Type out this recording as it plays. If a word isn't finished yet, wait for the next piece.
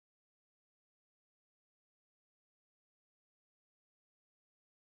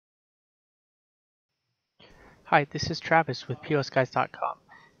Hi, this is Travis with POSGuys.com.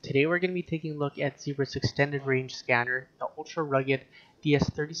 Today we're going to be taking a look at Zebra's extended range scanner, the ultra rugged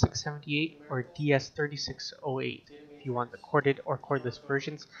DS-3678 or DS-3608. If you want the corded or cordless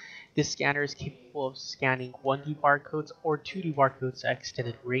versions, this scanner is capable of scanning 1D barcodes or 2D barcodes at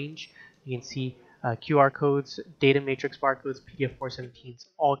extended range. You can see QR codes, data matrix barcodes, PDF 417s,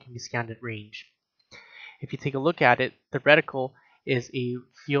 all can be scanned at range. If you take a look at it, the reticle is a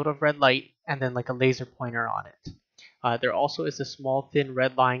field of red light and then like a laser pointer on it. There also is a small thin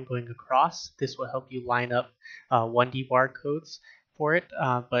red line going across. This will help you line up 1D barcodes for it,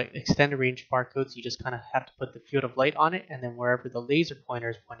 but extended range barcodes, you just kind of have to put the field of light on it, and then wherever the laser pointer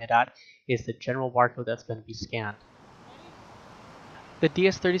is pointed at is the general barcode that's going to be scanned. The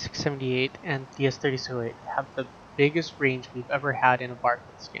DS-3678 and DS-3608 have the biggest range we've ever had in a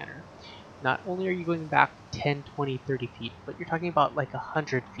barcode scanner. Not only are you going back 10, 20, 30 feet, but you're talking about like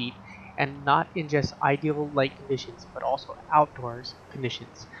 100 feet, and not in just ideal light conditions, but also outdoors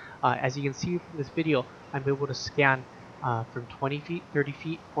conditions. As you can see from this video, I'm able to scan from 20 feet, 30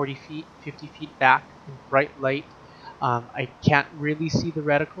 feet, 40 feet, 50 feet back in bright light. I can't really see the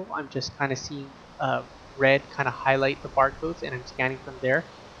reticle. I'm just kind of seeing red kind of highlight the barcodes, and I'm scanning from there,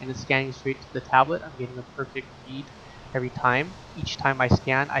 and it's scanning straight to the tablet. I'm getting a perfect read every time. Each time I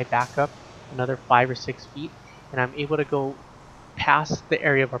scan, I back up another 5 or 6 feet, and I'm able to go past the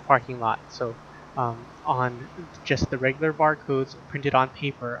area of our parking lot. So on just the regular barcodes printed on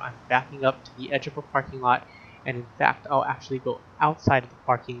paper, I'm backing up to the edge of a parking lot, and in fact I'll actually go outside of the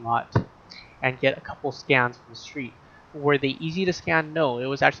parking lot and get a couple scans from the street. Were they easy to scan? No, it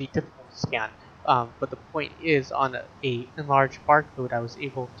was actually difficult to scan. But the point is, on a enlarged barcode, I was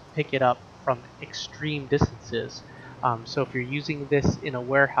able to pick it up from extreme distances. So if you're using this in a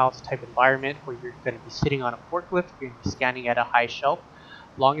warehouse type environment where you're going to be sitting on a forklift, you're going to be scanning at a high shelf,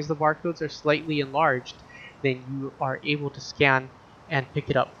 long as the barcodes are slightly enlarged, then you are able to scan and pick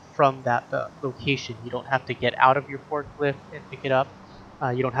it up from that location. You don't have to get out of your forklift and pick it up.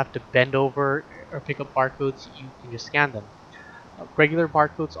 You don't have to bend over or pick up barcodes. You can just scan them. Regular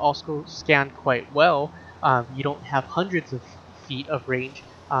barcodes also scan quite well. You don't have hundreds of feet of range,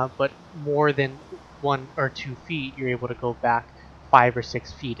 but more than 1 or 2 feet, you're able to go back 5 or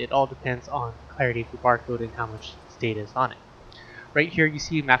 6 feet. It all depends on the clarity of your barcode and how much data is on it. Right here you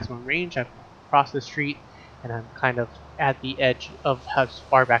see maximum range. I've crossed the street and I'm kind of at the edge of as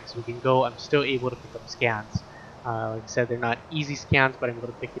far back as we can go. I'm still able to pick up scans. Like I said, they're not easy scans, but I'm able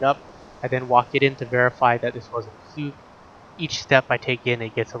to pick it up. I then walk it in to verify that this wasn't a fluke. Each step I take in,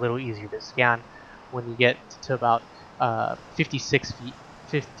 it gets a little easier to scan. When you get to about 50,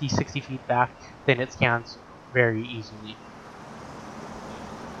 60 feet back, then it scans very easily.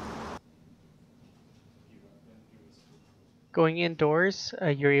 Going indoors,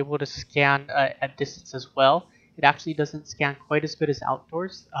 you're able to scan at distance as well. It actually doesn't scan quite as good as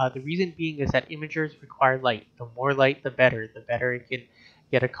outdoors. The reason being is that imagers require light. The more light, the better. The better it can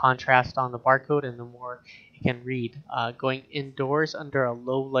get a contrast on the barcode, and the more it can read. Going indoors under a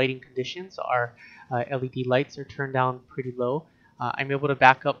low lighting conditions, our LED lights are turned down pretty low. I'm able to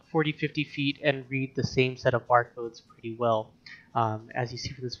back up 40, 50 feet and read the same set of barcodes pretty well. As you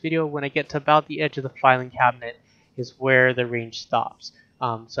see from this video, when I get to about the edge of the filing cabinet, is where the range stops.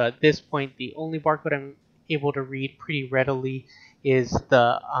 So at this point, the only barcode I'm able to read pretty readily is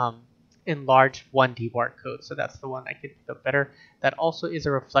the enlarged 1D barcode. So that's the one I could pick up better. That also is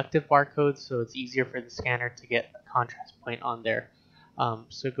a reflective barcode, so it's easier for the scanner to get a contrast point on there.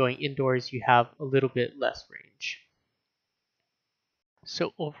 So going indoors, you have a little bit less range.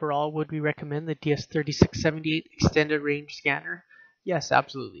 So overall, would we recommend the DS-3678 extended range scanner? Yes,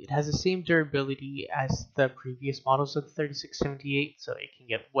 absolutely. It has the same durability as the previous models of the 3678, so it can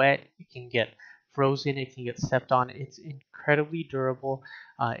get wet, it can get frozen, it can get stepped on. It's incredibly durable.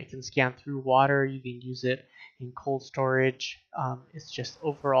 It can scan through water. You can use it in cold storage. It's just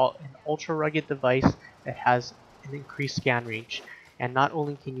overall an ultra rugged device that has an increased scan range. And not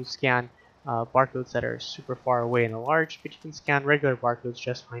only can you scan barcodes that are super far away and large, but you can scan regular barcodes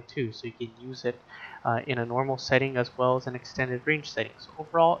just fine too. So you can use it in a normal setting as well as an extended range setting. So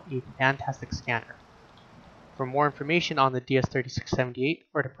overall, a fantastic scanner. For more information on the DS-3678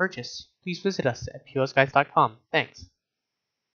 or to purchase, please visit us at POSGuys.com. Thanks.